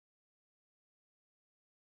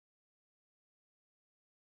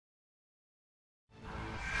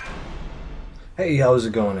Hey, how's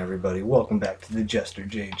it going, everybody? Welcome back to the Jester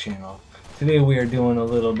J channel. Today we are doing a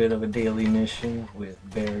little bit of a daily mission with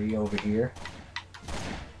Barry over here.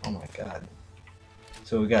 Oh my god.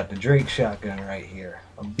 So we got the Drake shotgun right here.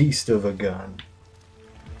 A beast of a gun.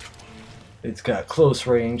 It's got close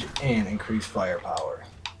range and increased firepower.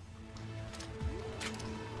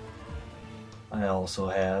 I also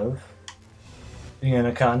have the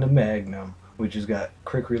Anaconda Magnum, which has got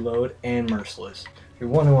quick reload and merciless. If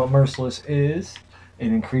you're wondering what merciless is, it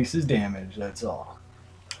increases damage, that's all.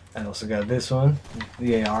 I also got this one,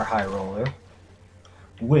 the AR High Roller,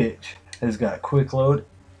 which has got quick load,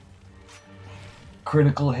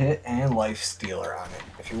 critical hit, and life stealer on it.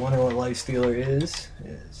 If you're wondering what life stealer is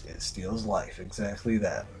it steals life, exactly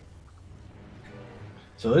that.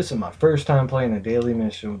 So this is my first time playing a daily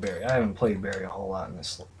mission with Barry. I haven't played Barry a whole lot in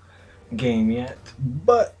this game yet,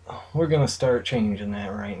 but we're gonna start changing that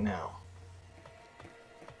right now.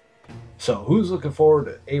 So who's looking forward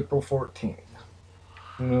to April 14th?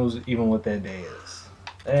 Who knows even what that day is?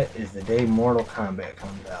 That is the day Mortal Kombat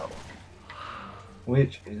comes out,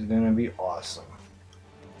 which is gonna be awesome.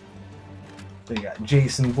 They got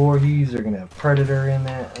Jason Voorhees, they're gonna have Predator in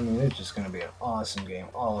that. I mean, it's just gonna be an awesome game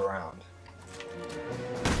all around.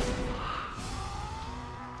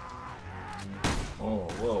 Oh,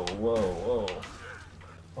 whoa, whoa, whoa.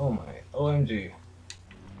 Oh my, OMG.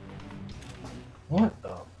 What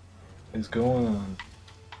the is going on?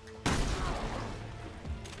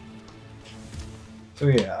 So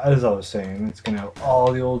yeah, as I was saying, it's gonna have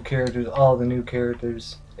all the old characters, all the new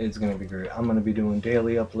characters. It's gonna be great. I'm gonna be doing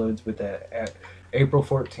daily uploads with that at April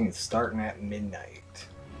 14th, starting at midnight.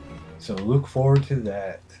 So look forward to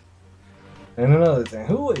that. And another thing,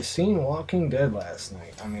 who has seen Walking Dead last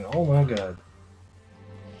night? I mean, oh my god.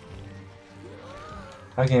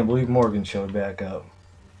 I can't believe Morgan showed back up.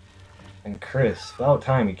 And Chris, about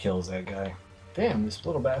time he kills that guy. Damn, this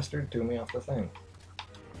little bastard threw me off the thing.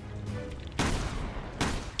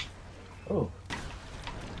 Oh.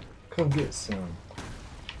 Come get some.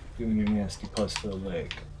 Giving your nasty pus to the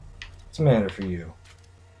leg. What's the matter for you?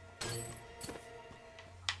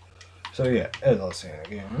 So yeah, as I was saying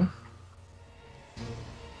again.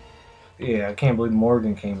 Yeah, I can't believe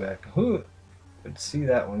Morgan came back. Who would see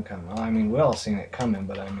that one coming? Well, I mean, we all seen it coming,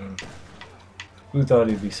 but I mean, who thought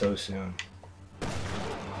he'd be so soon?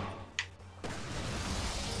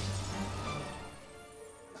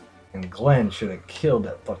 And Glenn should have killed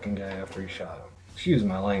that fucking guy after he shot him. Excuse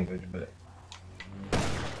my language, but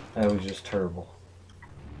that was just terrible.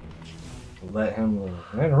 Let him live.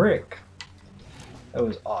 And then Rick. That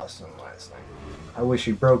was awesome last night. I wish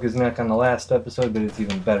he broke his neck on the last episode, but it's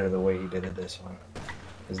even better the way he did it this one.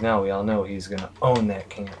 Because now we all know he's going to own that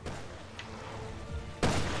camp.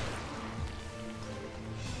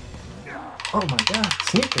 Oh my god,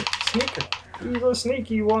 sneaker, sneaker. Who's a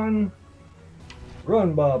sneaky one?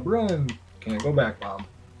 Run, Bob, run. Can't go back, Bob.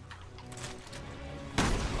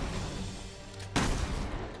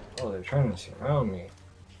 Oh, they're trying to surround me.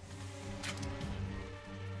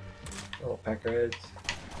 Little peckerheads.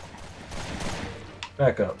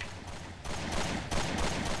 Back up.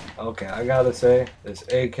 Okay, I gotta say, this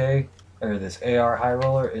AK, or this AR High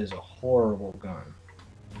Roller is a horrible gun.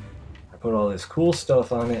 I put all this cool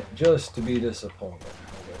stuff on it just to be disappointed.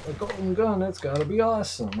 I was like, a golden gun, that's gotta be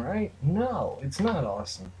awesome, right? No, it's not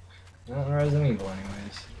awesome. Not in Resident Evil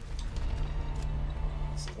anyways.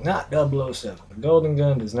 It's not 007. The golden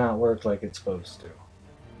gun does not work like it's supposed to.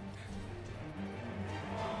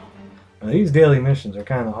 Now, these daily missions are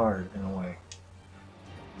kind of hard in a way.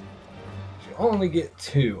 You only get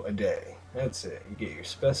 2 a day. That's it. You get your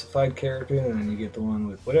specified character, and then you get the one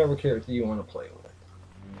with whatever character you want to play with.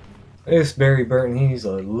 This Barry Burton, he's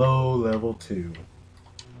a low level 2.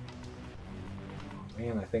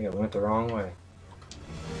 Man, I think I went the wrong way.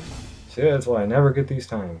 See, that's why I never get these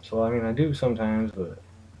times. Well, I mean, I do sometimes, but...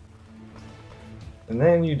 And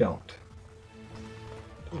then you don't.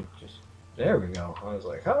 Dude, just... There we go. I was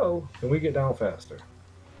like, oh, can we get down faster?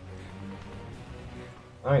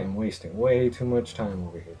 I am wasting way too much time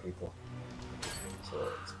over here, people. So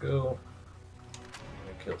let's go.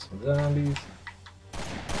 Kill some zombies.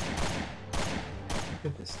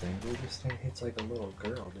 Look at this thing, dude. This thing hits like a little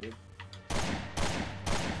girl, dude.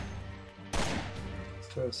 Let's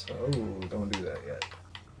try this. Oh, don't do that yet.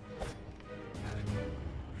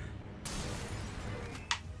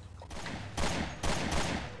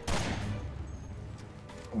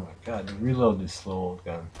 Oh my god, dude, reload this slow old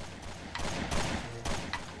gun.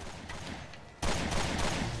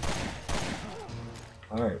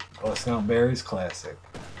 Alright, busting out Barry's classic.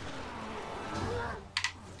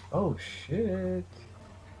 Oh shit.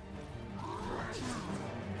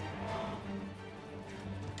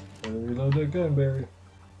 Gotta reload that gun, Barry.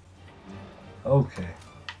 Okay.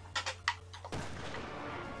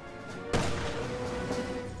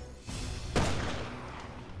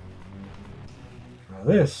 Now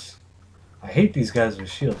this, I hate these guys with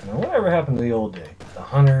shields. Now whatever happened to the old day? The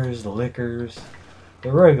hunters, the lickers,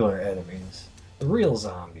 the regular enemies, the real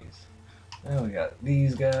zombies. Now we got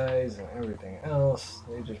these guys and everything else.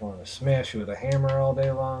 They just want to smash you with a hammer all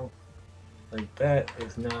day long. Like, that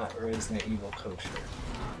is not Resident Evil kosher.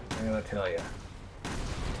 I'm gonna tell ya.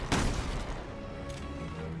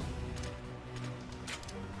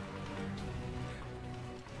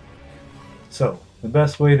 So, the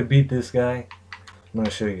best way to beat this guy, I'm gonna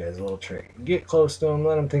show you guys a little trick. Get close to him,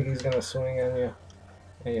 let him think he's gonna swing on you,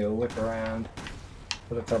 and you whip around,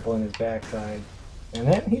 put a couple in his backside, and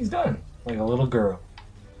then he's done. Like a little girl.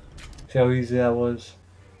 See how easy that was?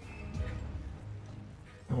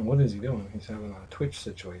 Oh, what is he doing? He's having a twitch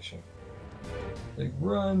situation. Like,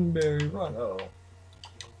 run, Barry, run. Uh oh.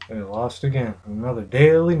 We lost again. Another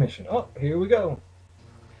daily mission. Oh, here we go.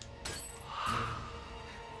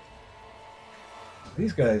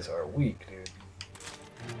 These guys are weak, dude.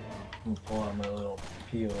 I'm gonna pull out my little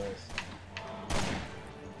POS.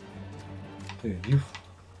 Dude, this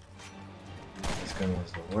gun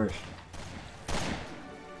was the worst.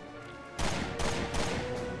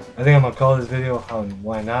 I think I'm gonna call this video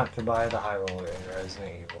why not to buy the high roller in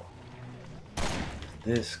Resident Evil.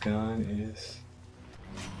 This gun is...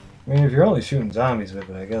 I mean, if you're only shooting zombies with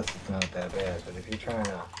it, I guess it's not that bad. But if you're trying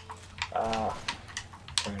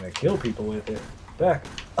to kill people with it, back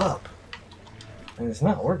up. And it's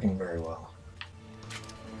not working very well.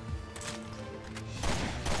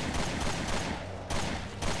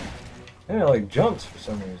 And it like jumps for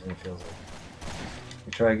some reason, it feels like.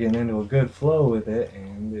 You try getting into a good flow with it,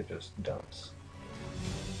 and it just dumps.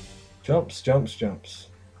 Jumps, jumps, jumps.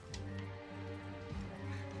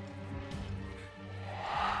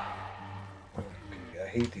 Okay, I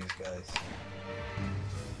hate these guys.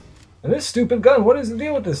 And this stupid gun, what is the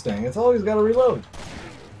deal with this thing? It's always got to reload.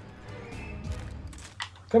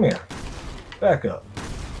 Come here. Back up.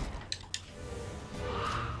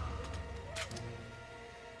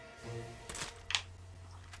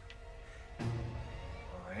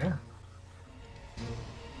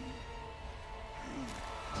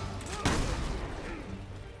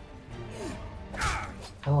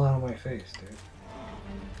 Hell out of my face, dude.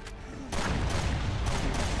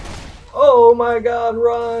 Oh my god,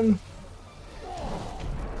 run!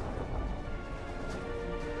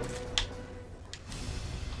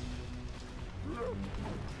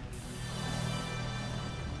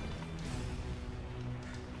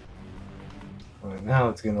 Alright, now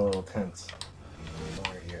it's getting a little tense.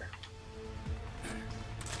 Over here.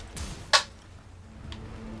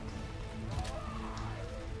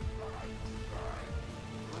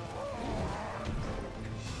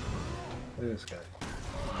 Look at this guy.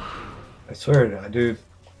 I swear to God, dude.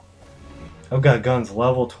 I've got guns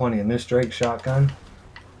level 20 and this Drake shotgun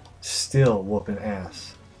still whooping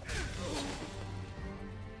ass.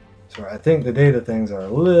 So I think the data things are a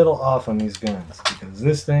little off on these guns because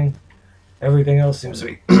this thing, everything else seems to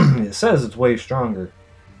be, it says it's way stronger.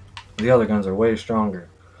 The other guns are way stronger.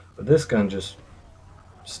 But this gun just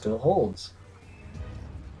still holds.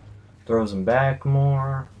 Throws them back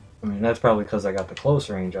more. I mean, that's probably because I got the close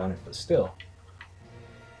range on it, but still.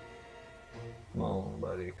 Come on,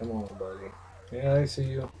 buddy. Come on, buddy. Yeah, I see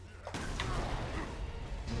you.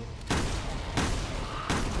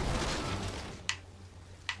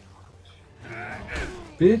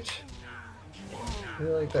 Bitch. You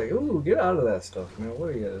like that? Ooh, get out of that stuff, man.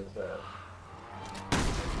 What is that?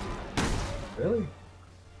 Really?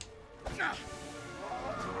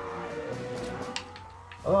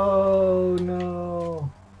 Oh,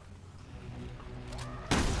 no.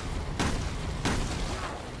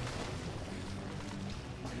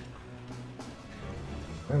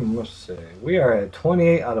 I must say, we are at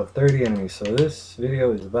 28 out of 30 enemies, so this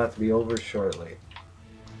video is about to be over shortly.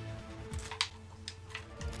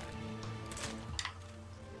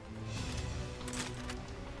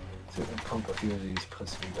 Let's see if I can pump a few of these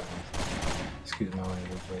pussy guns. Excuse my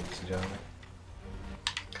language, ladies and gentlemen.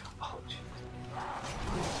 Oh,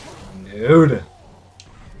 jeez. Dude!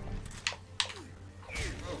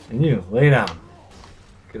 And you, lay down.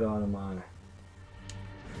 Get on him on.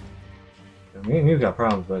 Me and you got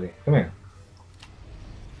problems, buddy. Come here.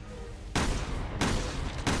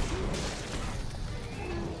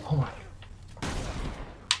 Oh my.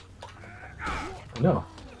 No.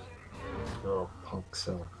 Little punk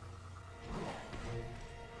cell.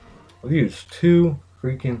 I've used 2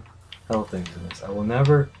 freaking hell things in this. I will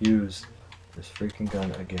never use this freaking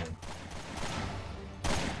gun again.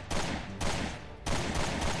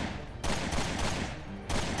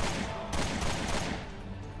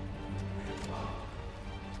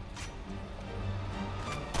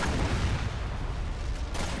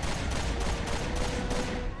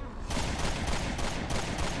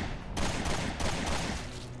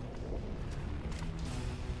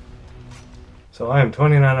 So I am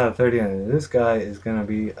 29 out of 30, and this guy is going to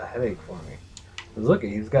be a headache for me. Because look,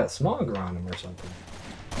 he's got smog around him or something.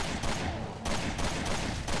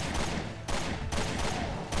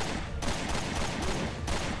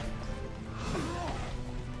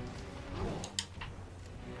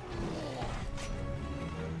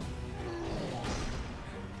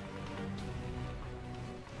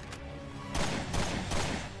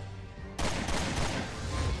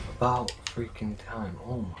 About freaking time.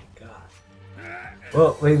 Oh my god.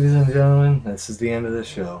 Well, ladies and gentlemen, this is the end of the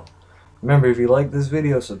show. Remember, if you like this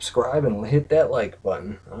video, subscribe and hit that like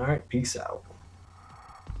button. Alright, peace out.